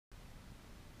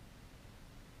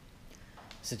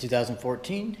It's a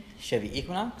 2014 Chevy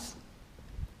Equinox.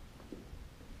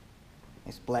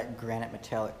 Nice black granite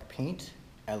metallic paint,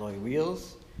 alloy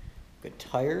wheels, good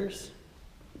tires.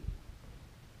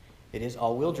 It is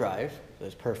all-wheel drive, so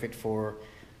it's perfect for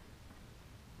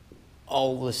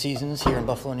all the seasons here in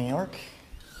Buffalo, New York.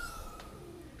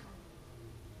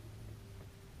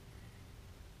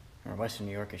 Or Western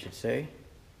New York, I should say.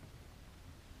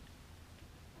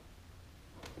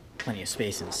 Plenty of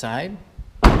space inside.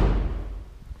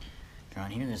 Down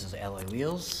here, this is alloy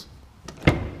wheels.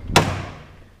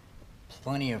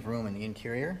 Plenty of room in the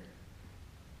interior.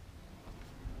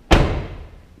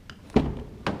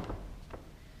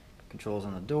 Controls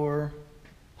on the door,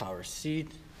 power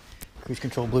seat, cruise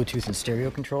control, Bluetooth and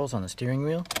stereo controls on the steering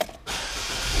wheel.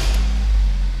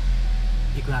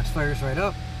 Equinox fires right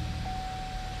up.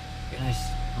 Got a nice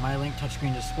MyLink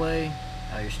touchscreen display,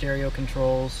 your stereo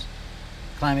controls,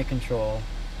 climate control,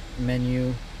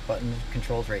 menu, button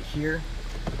controls right here.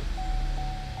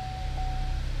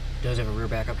 It does have a rear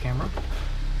backup camera.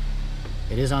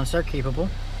 It is OnStar capable.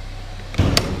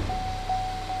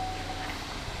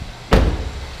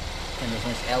 And there's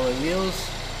nice alloy wheels,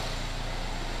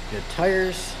 good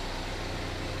tires.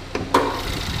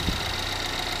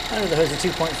 Under the hood is a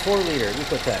 2.4 liter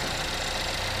Ecotec.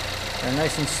 They're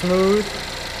nice and smooth,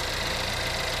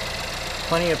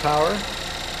 plenty of power,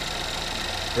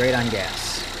 great on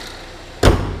gas.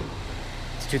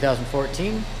 It's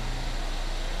 2014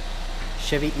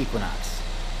 Chevy Equinox,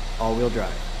 all-wheel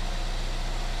drive.